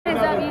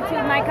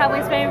certified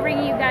Cowboys fan,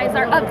 bringing you guys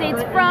our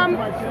updates from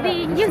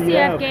the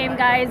UCF game,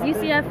 guys.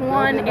 UCF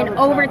won in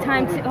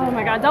overtime. Oh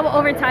my God, double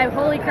overtime.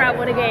 Holy crap,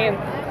 what a game,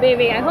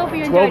 baby. I hope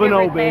you enjoyed your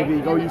 12-0, baby.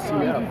 Go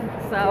UCF.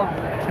 So,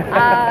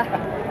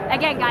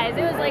 again, guys,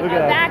 it was like a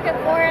back and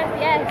forth.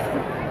 Yes.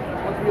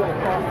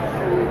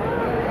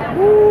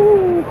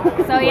 Woo.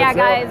 So yeah,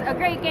 guys, a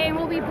great game.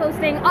 We'll be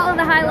posting all of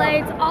the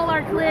highlights, all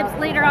our clips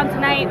later on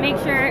tonight. Make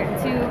sure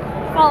to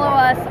follow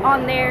us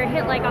on there.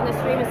 Hit like on the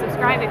stream and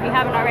subscribe if you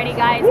haven't already,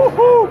 guys.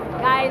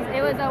 Guys,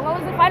 it was what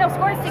was the final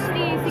score?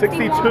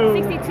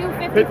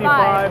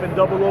 55 and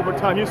double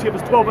overtime. UCF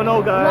is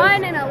 12-0, guys.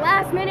 One in a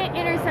last-minute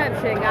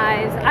interception,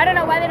 guys. I don't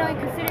know why they don't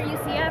consider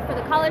UCF for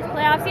the college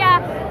playoffs.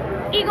 Yeah,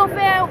 Eagle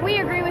fan, we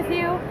agree with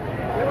you.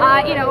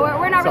 You know,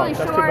 we're not really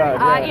sure.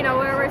 Bad, you know,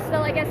 we're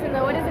still, I guess, in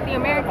the, what is it, the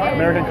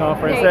American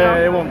Conference.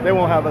 They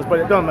won't have us, but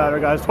it doesn't matter,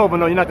 guys. 12-0,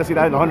 you're not gonna see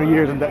that in 100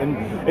 years in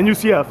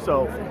UCF.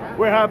 So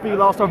we're happy.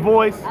 Lost our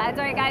voice. That's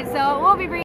all right, guys. So we'll be bringing